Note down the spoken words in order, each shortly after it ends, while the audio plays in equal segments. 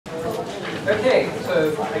Okay,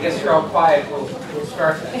 so I guess you're all quiet. We'll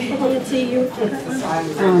start then. I didn't see you. The sign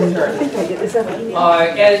is I think I did. Is that what you mean?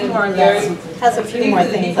 and More or less. Has a few more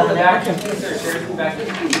things on the there. back of these are here in the back. You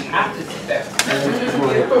have to sit there.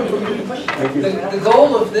 The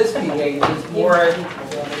goal of this meeting is more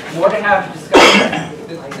to have discussion.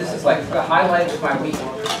 This is like the highlight of my week.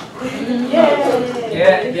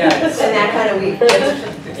 Yeah. And that kind of week.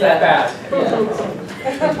 It's that bad.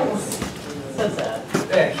 So sad.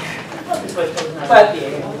 Yeah. But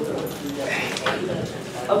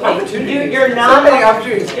okay, you're not allowed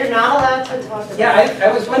to talk about. Yeah, I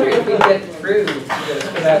was wondering if we'd get through this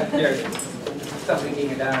without stuff leaking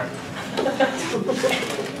it down.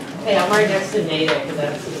 Hey, I'm right next to Nada because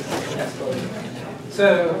that's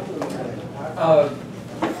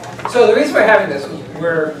so the reason we're having this is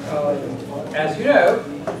we're, as you know,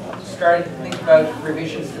 starting to think about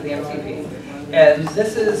revisions to the MCP. And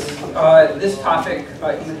this is, this topic,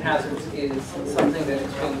 Imminent Hazards, is something that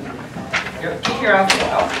has been kicking around for a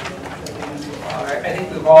while. I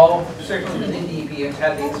think we've all, certainly within DEP, have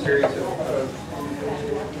had the experience of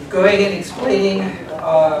going and explaining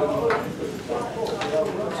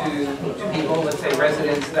to people, let's say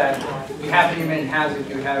residents, that you have an imminent hazard,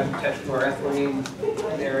 you have tetrachloroethylene,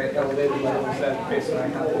 they're at elevated levels that based on our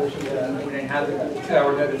calculations of an imminent hazard,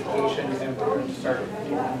 2-hour notification, and we're going to start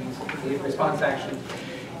the response action.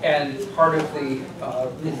 And part of the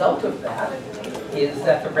result of that is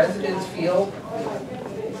that the residents feel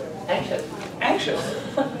anxious.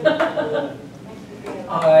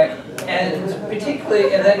 And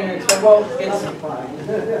particularly, and then you explain, well, it's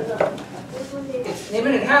an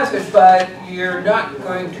imminent hazard, but you're not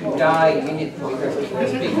going to die immediately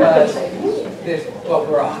because this, well,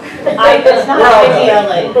 we're all. It's not ideal.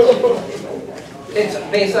 It's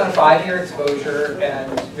based on a 5-year exposure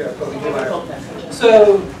and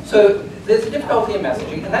so there's a difficulty in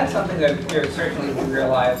messaging, and that's something that certainly we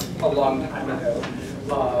realized a long time ago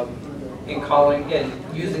in calling and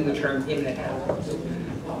using the term imminent hazards in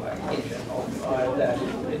general. That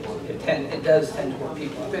it does tend to work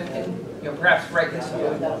people up, and perhaps rightly so.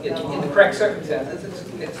 In the correct circumstances,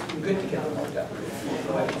 it's good to get them worked up.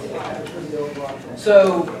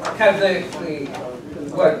 So, kind of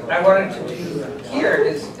what I wanted to do here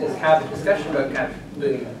is have a discussion about kind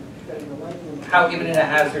of how imminent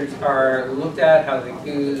hazards are looked at, how they're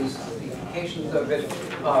used, the implications of it,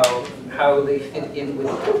 how they fit in with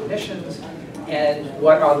definitions, and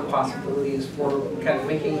what are the possibilities for kind of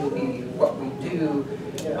making what we do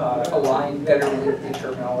align better with the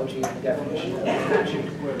terminology and the definition of the statute,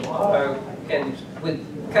 and with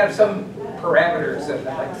kind of some parameters that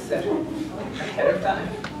I'd like to set ahead of time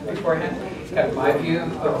beforehand. Kind of my view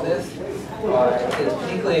of this is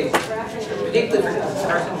particularly for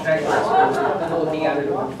carcinogenic exposure, looking at it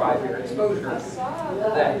over 5-year exposure,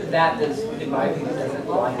 that is, in my view, doesn't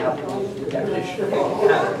line up with the definition of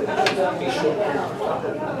hazard. Be short period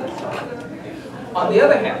of time. On the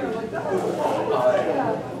other hand,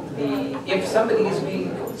 if somebody is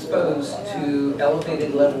being exposed to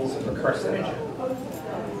elevated levels of a carcinogen,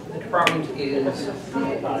 the department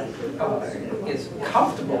is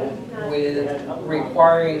comfortable with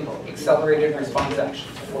requiring accelerated response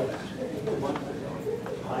actions for that.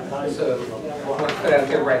 So, what I put out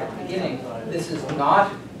there right at the beginning, this is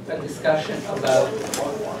not a discussion about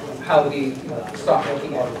how we stop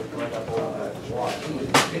looking at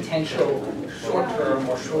potential short-term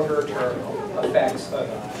or shorter-term effects of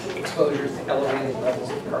exposures to elevated levels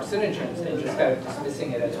of carcinogens and just kind of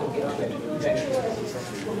dismissing it as we'll get to it eventually.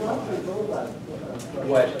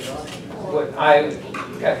 What I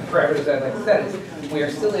got the parameters I'd like to set is we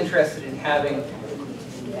are still interested in having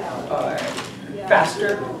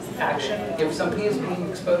faster action if somebody is being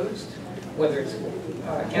exposed, whether it's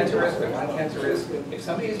cancer risk or non-cancer risk. If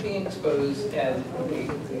somebody is being exposed and these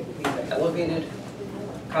are elevated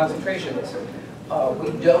concentrations,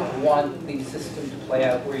 we don't want the system to play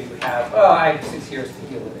out where you have, oh, I have 6 years to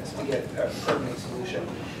deal with this to get a permanent solution.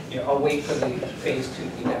 I'll wait for the phase 2 to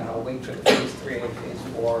be done, I'll wait for the phase 3 and phase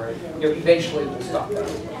 4, and eventually we'll stop that.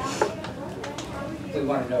 We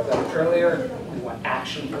want to know about it earlier, we want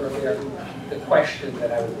action earlier. The question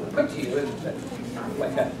that I would put to you, and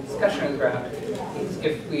like that discussion is around, is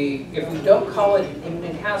if we don't call it an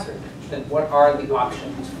imminent hazard, then what are the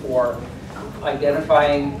options for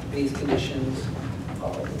identifying these conditions?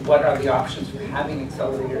 What are the options for having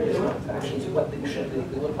accelerated response actions? What should they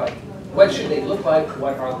look like? What should they look like?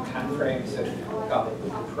 What are the time frames that would be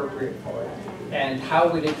appropriate for it? And how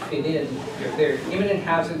would it fit in if they're imminent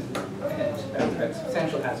hazards and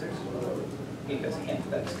substantial hazards? Because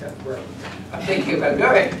that's kind of where I'm thinking about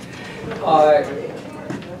going.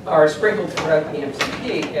 are sprinkled throughout the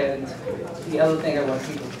MCP, and the other thing I want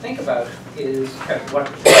people to think about is kind of what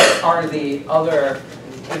are the other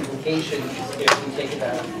implications if we take it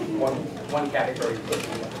out of one category and put it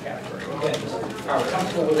in the other category. And are we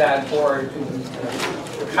comfortable with that, or do we,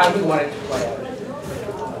 how do we want it to play out?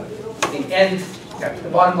 The end, the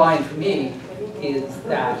bottom line for me is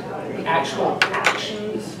that the actual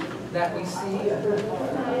actions that we see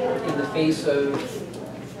in the face of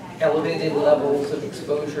elevated levels of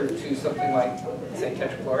exposure to something like, say,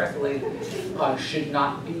 tetrachloroethylene should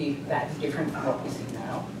not be that different from what we see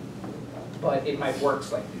now, but it might work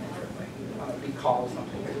slightly differently. Recall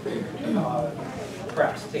something,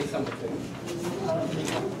 perhaps take some of the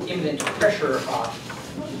imminent pressure off,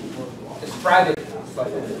 describe it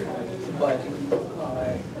slightly differently, but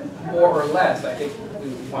more or less, I think we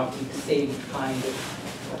want the same kind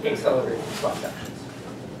of accelerated response actions.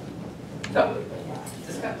 So,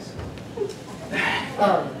 discuss.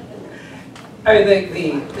 I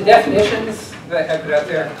mean, the definitions that I put out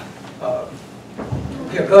there,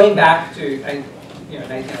 going back to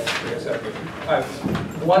 1903 or so,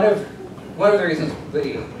 one of the reasons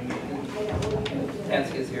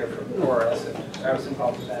Nancy is here from ORS, and I was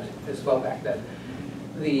involved in that as well back then.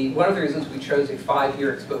 One of the reasons we chose a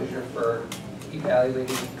 5-year exposure for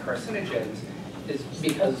evaluating carcinogens is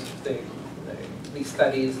because these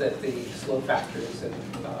studies that the slow factors and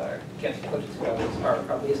cancer potential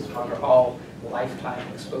are based upon are all lifetime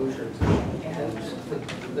exposures. And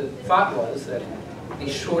the thought was that the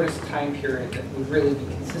shortest time period that would really be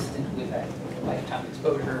consistent with that lifetime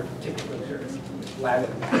exposure, typically lag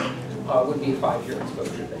would be a 5-year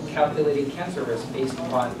exposure. That calculating cancer risk based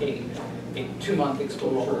upon a 2-month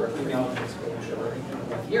exposure, or 3-month exposure, or even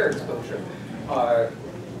a 1-year exposure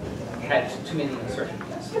had too many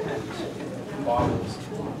uncertainties, and models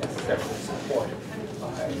didn't necessarily support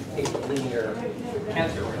a linear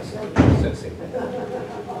cancer risk associated with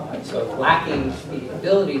that. So lacking the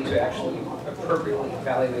ability to actually appropriately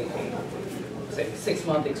evaluate a, say,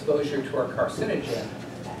 6-month exposure to our carcinogen,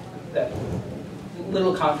 that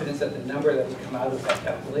little confidence that the number that would come out of that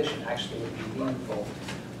calculation actually would be meaningful.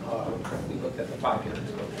 We looked at the 5-year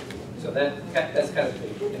exposure. So that's kind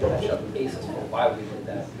of the, in a nutshell, the basis for why we did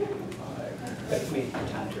that. That made the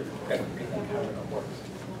time to kind of rethink how it all works.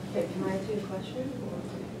 Okay, can I ask you a question?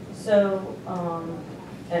 So,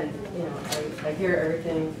 and I hear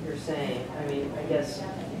everything you're saying. I mean, I guess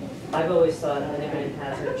I've always thought an imminent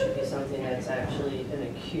hazard should be something that's actually an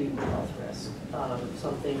acute health risk,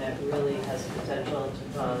 something that really has the potential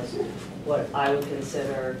to cause what I would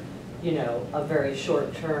consider, a very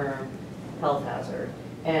short-term health hazard.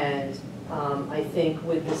 And I think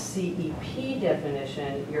with the CEP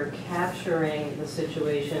definition, you're capturing the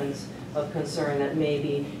situations of concern that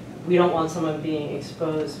maybe we don't want someone being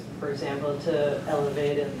exposed, for example, to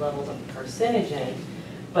elevated levels of carcinogen,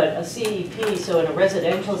 but a CEP, so in a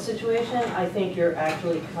residential situation, I think you're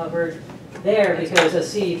actually covered there because a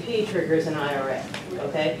CEP triggers an IRA,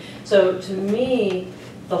 okay? So to me,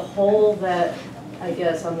 the whole that I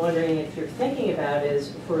guess I'm wondering if you're thinking about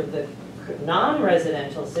is for the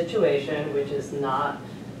non-residential situation, which is not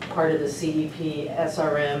part of the CEP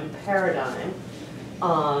SRM paradigm,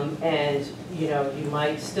 and you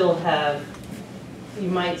might still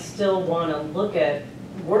want to look at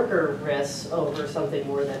worker risks over something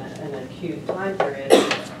more than an acute time period,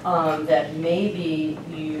 that maybe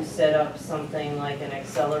you set up something like an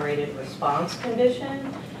accelerated response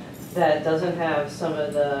condition that doesn't have some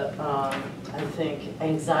of the, I think,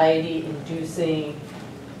 anxiety-inducing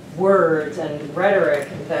words and rhetoric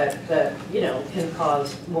that can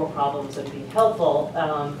cause more problems and be helpful,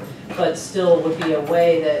 but still would be a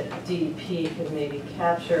way that DEP could maybe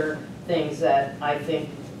capture things that I think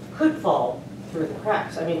could fall through the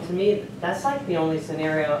cracks. I mean, to me, that's like the only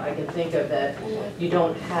scenario I can think of that you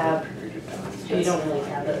don't really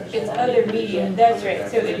have it. It's other media, that's right.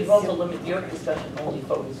 So you've also limited your discussion only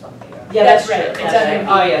focused on care. Yeah, that's right. It's That's other right. media.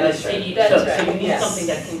 Oh, yeah, that's right. So you need Yes. something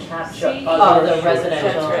that can capture other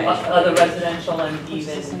residential. other residential and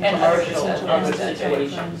even commercial other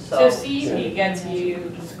situations. So CEP gets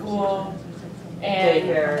you school and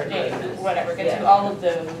Daycare, whatever, gets you all of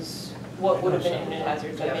those, what would have been imminent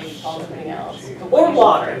hazards that maybe called something else. But what Or you-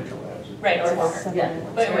 water. Right, or water. Yeah.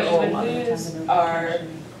 But what you would lose are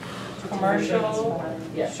commercial,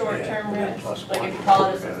 Yeah. short-term risks, like if you call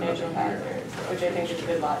it a substantial hazard, which I think is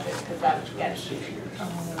good logic, because that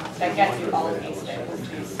gets you all of these things,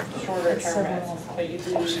 these shorter-term risks. But you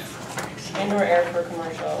lose indoor air for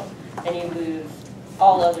commercial, and you lose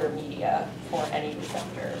all other media for any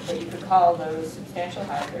receptor. But you could call those substantial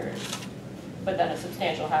hazards, but then a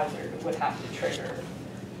substantial hazard would have to trigger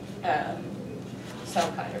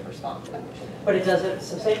some kind of response action. But it doesn't,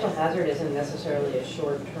 substantial hazard isn't necessarily a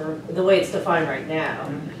short term, the way it's defined right now.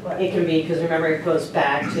 It can be, because remember, it goes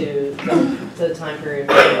back to the time period.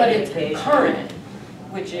 But it's current,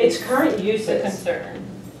 which is It's current the uses, concern.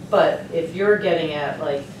 but if you're getting at,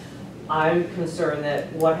 like, I'm concerned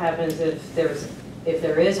that what happens if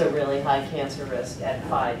there is a really high cancer risk at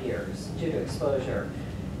 5 years due to exposure,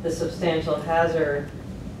 the substantial hazard,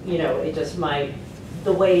 you know, it just might,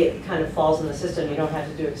 the way it kind of falls in the system, you don't have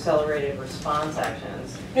to do accelerated response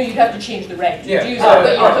actions. No, you'd have to change the reg to Yeah. do so,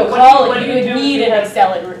 but you Oh, could what call do it, you you do would need if an you have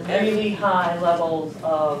accelerated. really high levels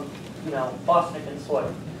of, you know, arsenic in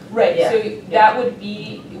soil. Right, Yeah. so that would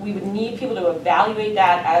be, we would need people to evaluate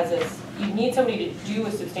that as a, you need somebody to do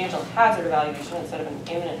a substantial hazard evaluation instead of an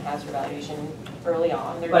imminent hazard evaluation early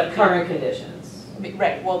on. There'd But be- current conditions.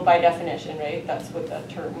 Right, well, by definition, right, that's what that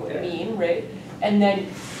term would Yeah. mean, right? And then,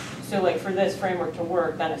 so like for this framework to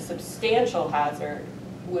work, then a substantial hazard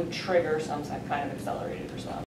would trigger some kind of accelerated response.